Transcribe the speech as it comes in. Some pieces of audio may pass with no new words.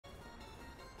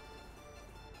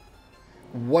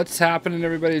What's happening,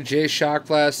 everybody? Jay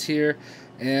Shockblast here,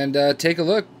 and take a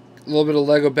look, a little bit of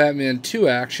Lego Batman 2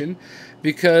 action,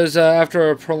 because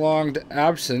after a prolonged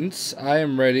absence, I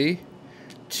am ready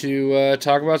to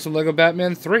talk about some Lego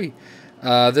Batman 3.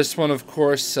 This one, of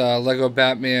course, Lego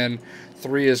Batman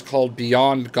 3 is called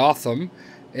Beyond Gotham,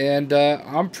 and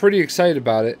I'm pretty excited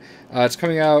about it. It's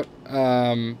coming out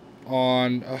on...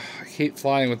 I hate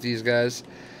flying with these guys.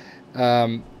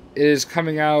 It is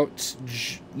coming out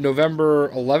November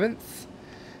 11th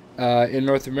in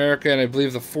North America, and I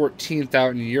believe the 14th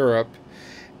out in Europe.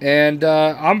 And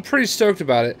I'm pretty stoked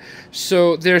about it.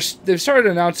 So they've started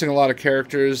announcing a lot of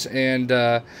characters, and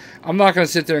I'm not going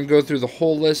to sit there and go through the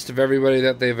whole list of everybody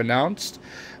that they've announced.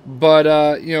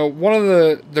 But, you know, one of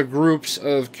the groups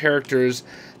of characters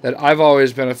that I've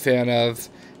always been a fan of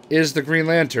is the Green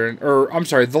Lantern, or I'm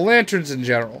sorry, the Lanterns in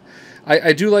general.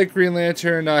 I do like Green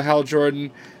Lantern, Hal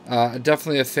Jordan,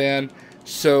 definitely a fan.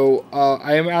 So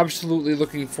I am absolutely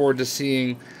looking forward to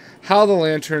seeing how the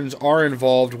Lanterns are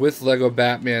involved with Lego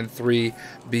Batman 3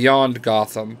 Beyond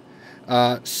Gotham.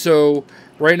 So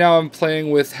right now I'm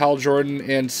playing with Hal Jordan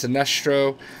and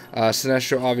Sinestro.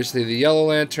 Sinestro obviously the Yellow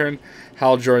Lantern,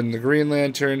 Hal Jordan the Green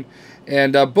Lantern.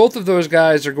 And both of those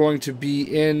guys are going to be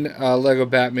in Lego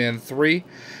Batman 3.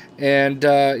 And,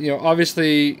 you know,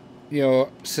 obviously, you know,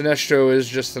 Sinestro is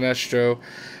just Sinestro.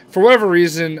 For whatever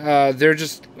reason, they're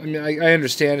just, I mean, I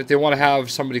understand it. They want to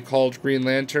have somebody called Green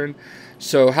Lantern.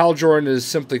 So Hal Jordan is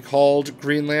simply called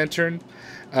Green Lantern.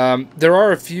 There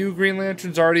are a few Green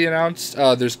Lanterns already announced.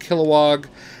 There's Kilowog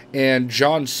and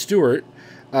John Stewart.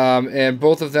 And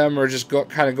both of them are just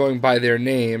kind of going by their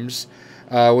names,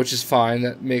 which is fine.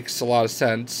 That makes a lot of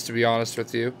sense, to be honest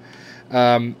with you.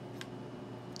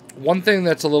 One thing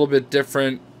that's a little bit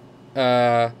different,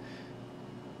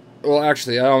 well,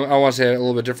 actually, I want to say it a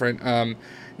little bit different.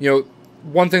 You know,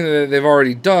 one thing that they've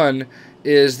already done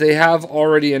is they have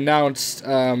already announced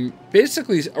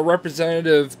basically a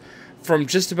representative from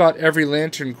just about every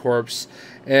Lantern Corps.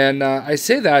 And I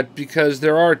say that because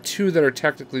there are two that are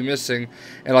technically missing,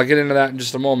 and I'll get into that in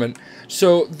just a moment.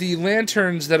 So the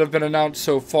Lanterns that have been announced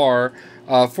so far,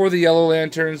 for the Yellow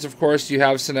Lanterns, of course, you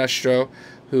have Sinestro,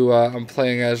 who I'm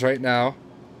playing as right now.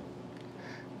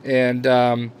 And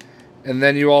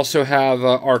then you also have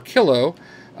Arkillo,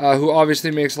 who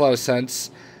obviously makes a lot of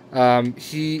sense.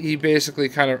 He basically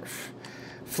kind of...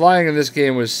 Flying in this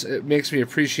game it makes me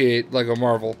appreciate Lego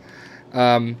Marvel.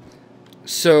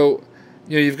 So,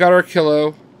 you know, you've got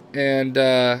Arkillo, and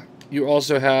you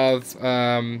also have,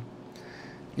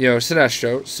 you know,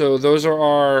 Sinestro. So those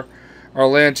are our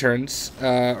Lanterns,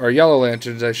 or Yellow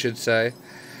Lanterns, I should say.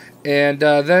 And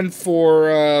then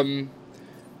for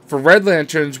Red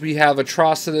Lanterns, we have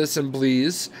Atrocitus and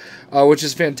Bleeze, which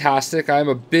is fantastic. I'm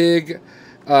a big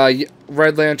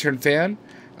Red Lantern fan,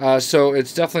 so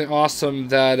it's definitely awesome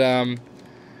that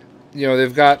you know,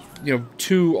 they've got, you know,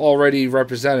 two already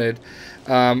represented.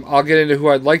 I'll get into who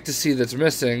I'd like to see that's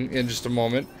missing in just a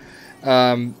moment.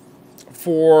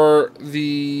 For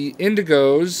the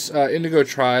Indigos, Indigo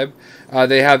Tribe,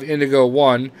 they have Indigo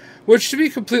 1, which, to be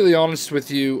completely honest with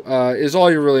you, is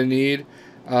all you really need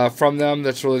from them.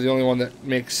 That's really the only one that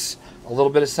makes a little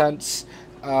bit of sense.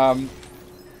 And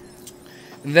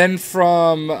then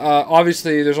from,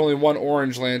 obviously, there's only one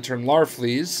Orange Lantern,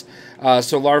 Larfleeze.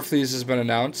 So Larfleeze has been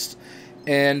announced.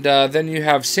 And then you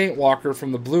have Saint Walker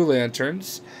from the Blue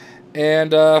Lanterns.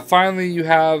 And finally, you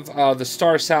have the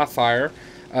Star Sapphire,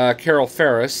 Carol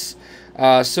Ferris.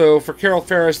 So for Carol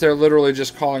Ferris, they're literally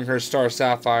just calling her Star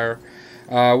Sapphire,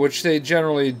 which they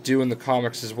generally do in the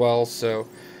comics as well. So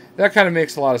that kind of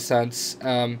makes a lot of sense.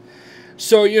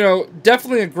 So, you know,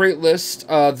 definitely a great list.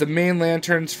 The main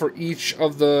lanterns for each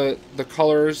of the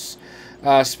colors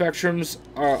spectrums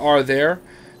are there.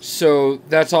 So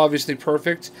that's obviously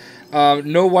perfect.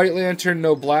 No White Lantern,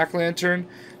 no Black Lantern.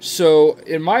 So,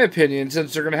 in my opinion,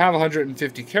 since they're going to have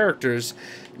 150 characters,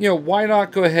 you know, why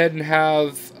not go ahead and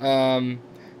have,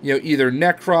 you know, either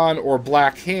Necron or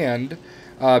Black Hand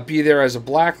be there as a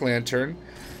Black Lantern.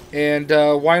 And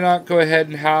why not go ahead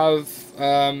and have,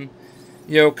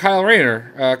 you know, Kyle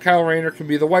Rayner. Kyle Rayner can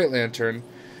be the White Lantern.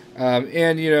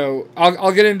 And, you know,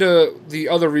 I'll get into the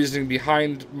other reasoning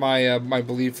behind my my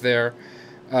belief there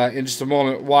in just a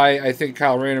moment, why I think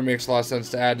Kyle Rayner makes a lot of sense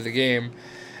to add to the game.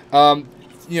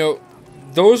 You know,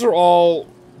 those are all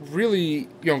really,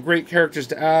 you know, great characters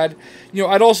to add. You know,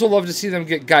 I'd also love to see them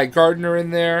get Guy Gardner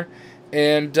in there.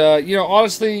 And, you know,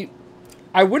 honestly,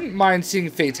 I wouldn't mind seeing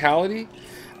Fatality,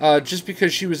 just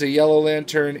because she was a Yellow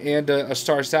Lantern and a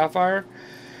Star Sapphire.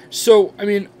 So, I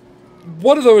mean,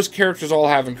 what do those characters all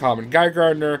have in common? Guy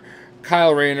Gardner,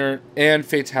 Kyle Rayner, and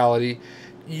Fatality.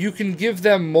 you can give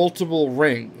them multiple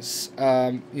rings.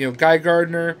 You know, Guy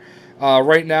Gardner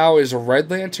right now is a Red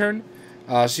Lantern,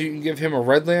 so you can give him a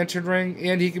Red Lantern ring,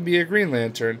 and he can be a Green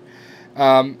Lantern.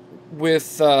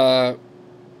 With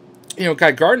you know,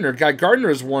 Guy Gardner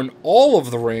has worn all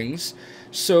of the rings,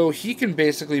 so he can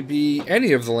basically be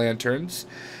any of the lanterns.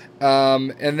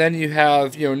 And then you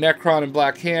have, you know, Necron and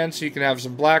Black Hand, so you can have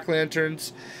some Black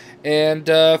Lanterns. And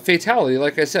Fatality,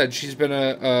 like I said, she's been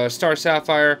a Star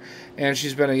Sapphire, and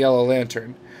she's been a Yellow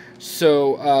Lantern.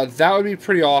 So that would be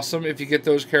pretty awesome if you get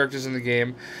those characters in the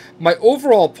game. My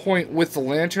overall point with the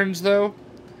Lanterns, though,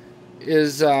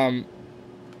 is I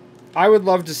would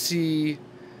love to see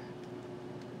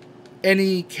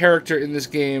any character in this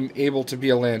game able to be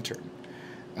a Lantern.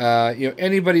 You know,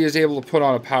 anybody is able to put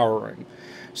on a power ring.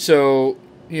 So,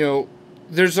 you know,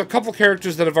 there's a couple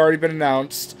characters that have already been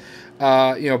announced.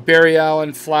 You know, Barry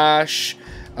Allen, Flash,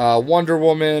 Wonder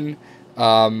Woman,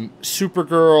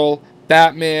 Supergirl,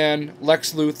 Batman,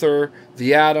 Lex Luthor,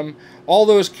 The Atom. All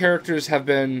those characters have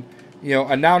been, you know,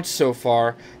 announced so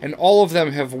far, and all of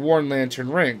them have worn Lantern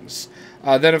rings.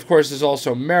 Then, of course, there's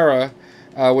also Mera,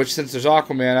 which, since there's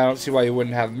Aquaman, I don't see why you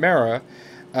wouldn't have Mera.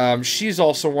 She's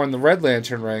also worn the Red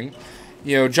Lantern ring.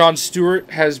 You know, John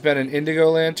Stewart has been an Indigo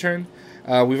Lantern.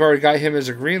 We've already got him as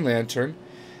a Green Lantern,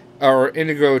 or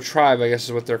Indigo Tribe, I guess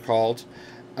is what they're called.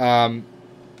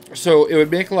 So it would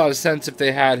make a lot of sense if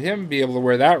they had him be able to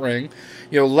wear that ring.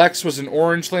 You know, Lex was an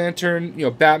Orange Lantern. You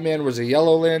know, Batman was a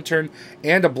Yellow Lantern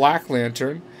and a Black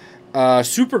Lantern.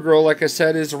 Supergirl, like I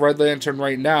said, is a Red Lantern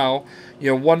right now.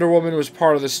 You know, Wonder Woman was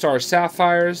part of the Star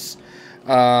Sapphires.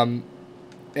 And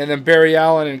then Barry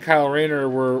Allen and Kyle Rayner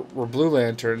were Blue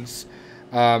Lanterns.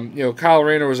 You know, Kyle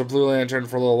Rayner was a Blue Lantern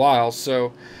for a little while.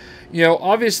 So, you know,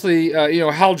 obviously, you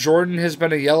know, Hal Jordan has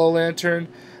been a Yellow Lantern.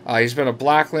 He's been a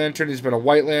Black Lantern. He's been a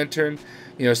White Lantern.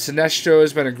 You know, Sinestro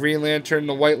has been a Green Lantern,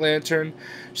 a White Lantern.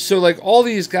 So, like, all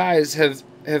these guys have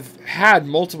had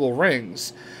multiple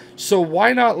rings. So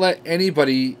why not let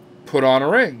anybody put on a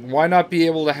ring? Why not be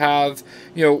able to have,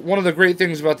 you know, one of the great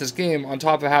things about this game, on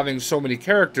top of having so many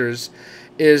characters,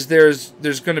 is there's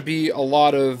going to be a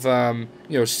lot of,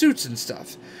 you know, suits and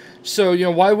stuff. So, you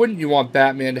know, why wouldn't you want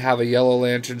Batman to have a Yellow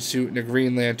Lantern suit and a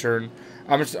Green Lantern?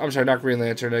 I'm sorry, not Green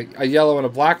Lantern, a Yellow and a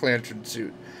Black Lantern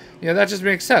suit. You know, that just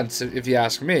makes sense if you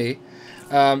ask me.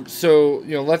 So,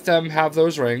 you know, let them have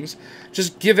those rings.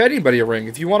 Just give anybody a ring.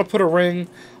 If you want to put a ring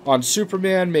on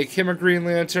Superman, make him a Green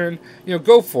Lantern, you know,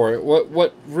 go for it.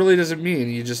 What really does it mean?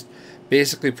 You just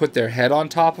basically put their head on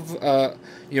top of,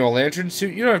 you know, a Lantern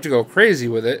suit. You don't have to go crazy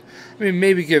with it. I mean,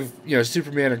 maybe give, you know,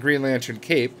 Superman a Green Lantern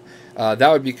cape. That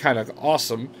would be kind of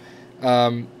awesome.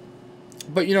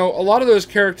 But, you know, a lot of those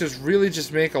characters really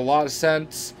just make a lot of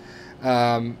sense.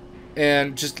 And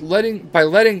just by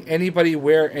letting anybody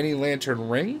wear any Lantern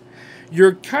ring,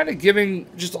 you're kind of giving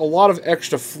just a lot of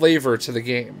extra flavor to the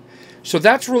game. So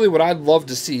that's really what I'd love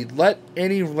to see. Let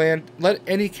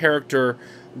any character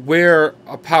wear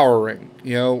a power ring.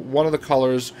 You know, one of the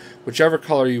colors, whichever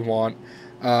color you want.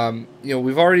 You know,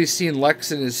 we've already seen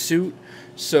Lex in his suit,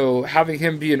 so having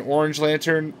him be an Orange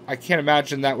Lantern, I can't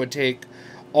imagine that would take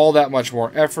all that much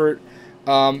more effort.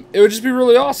 It would just be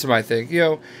really awesome, I think. You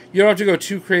know, you don't have to go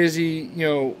too crazy, you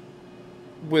know,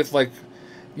 with, like,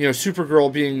 you know,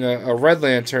 Supergirl being a Red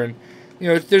Lantern. You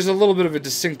know, there's a little bit of a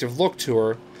distinctive look to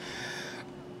her.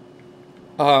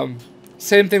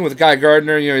 Same thing with Guy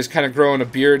Gardner. You know, he's kind of growing a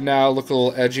beard now, look a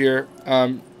little edgier.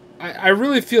 I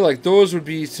really feel like those would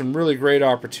be some really great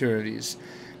opportunities.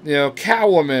 You know,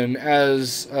 Catwoman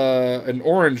as an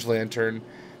Orange Lantern,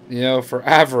 you know, for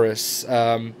Avarice.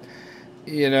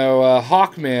 You know,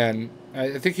 Hawkman,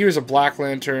 I think he was a Black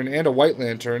Lantern and a White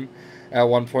Lantern at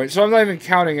one point. So I'm not even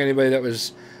counting anybody that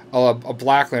was a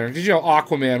Black Lantern. Because, you know,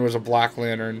 Aquaman was a Black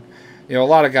Lantern. You know, a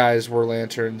lot of guys were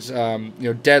Lanterns. You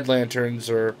know, Dead Lanterns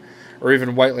or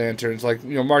even White Lanterns. Like,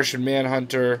 you know, Martian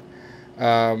Manhunter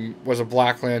was a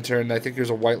Black Lantern. I think he was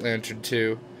a White Lantern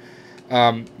too.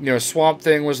 You know, Swamp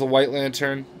Thing was the White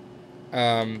Lantern.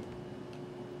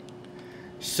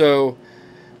 So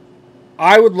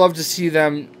I would love to see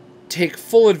them take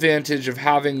full advantage of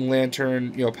having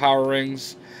Lantern, you know, power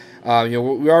rings. You know,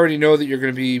 we already know that you're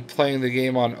going to be playing the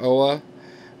game on Oa.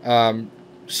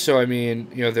 So, I mean,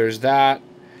 you know, there's that.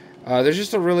 There's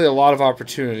just really a lot of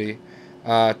opportunity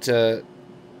to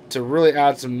really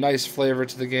add some nice flavor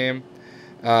to the game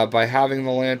by having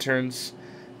the Lanterns.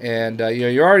 And, you know,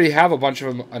 you already have a bunch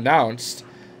of them announced.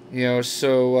 You know,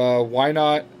 so why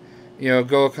not, you know,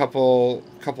 go a couple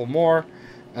more.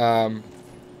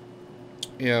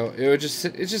 You know, it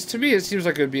just to me, it seems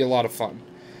like it would be a lot of fun.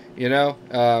 You know,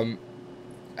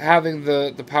 having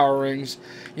the power rings.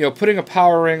 You know, putting a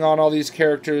power ring on all these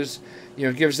characters, you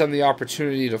know, gives them the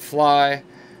opportunity to fly,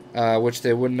 which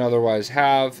they wouldn't otherwise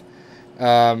have,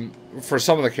 for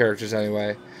some of the characters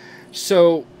anyway.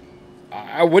 So,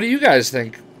 what do you guys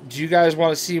think? Do you guys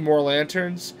want to see more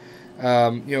lanterns?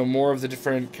 You know, more of the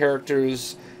different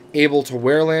characters able to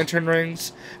wear lantern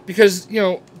rings? Because, you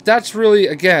know, that's really,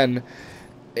 again,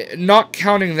 not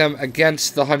counting them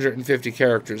against the 150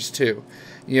 characters, too.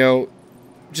 You know,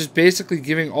 just basically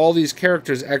giving all these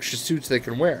characters extra suits they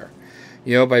can wear,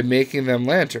 you know, by making them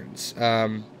lanterns.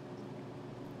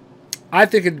 I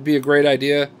think it'd be a great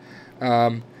idea.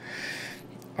 I'm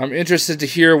interested to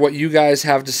hear what you guys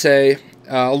have to say.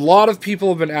 A lot of people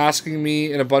have been asking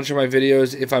me in a bunch of my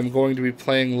videos if I'm going to be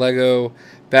playing Lego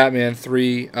Batman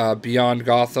 3 Beyond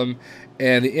Gotham,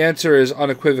 and the answer is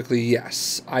unequivocally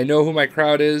yes. I know who my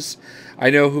crowd is. I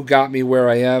know who got me where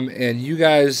I am, and you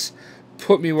guys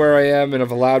put me where I am and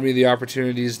have allowed me the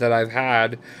opportunities that I've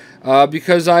had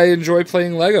because I enjoy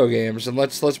playing Lego games. And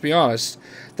let's be honest,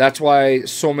 that's why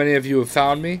so many of you have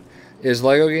found me, is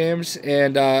Lego games,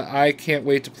 and I can't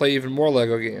wait to play even more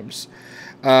Lego games.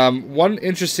 One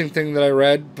interesting thing that I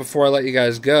read before I let you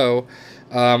guys go,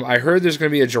 I heard there's going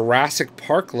to be a Jurassic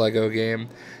Park Lego game,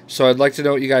 so I'd like to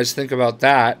know what you guys think about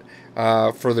that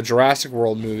for the Jurassic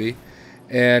World movie.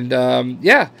 And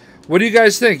yeah, what do you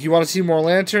guys think? You want to see more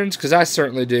lanterns? Because I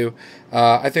certainly do.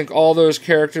 I think all those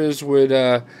characters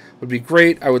would be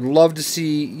great. I would love to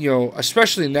see, you know,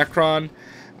 especially Necron,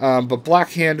 but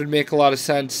Black Hand would make a lot of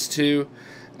sense too.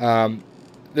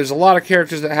 There's a lot of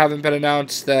characters that haven't been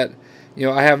announced that, you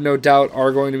know, I have no doubt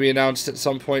are going to be announced at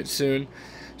some point soon.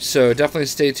 So definitely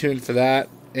stay tuned for that.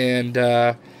 And,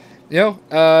 you know,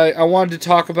 I wanted to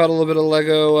talk about a little bit of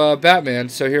Lego Batman,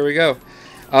 so here we go.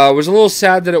 I was a little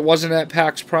sad that it wasn't at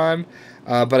PAX Prime,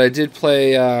 but I did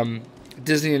play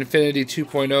Disney Infinity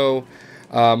 2.0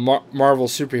 Marvel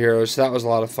Superheroes, so that was a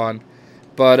lot of fun.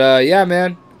 But, yeah,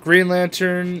 man, Green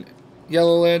Lantern,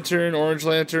 Yellow Lantern, Orange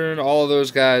Lantern, all of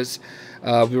those guys.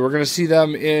 We were going to see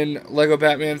them in Lego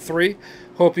Batman 3.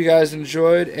 Hope you guys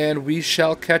enjoyed, and we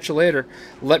shall catch you later.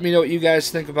 Let me know what you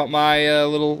guys think about my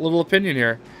little opinion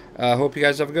here. Hope you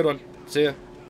guys have a good one. See ya.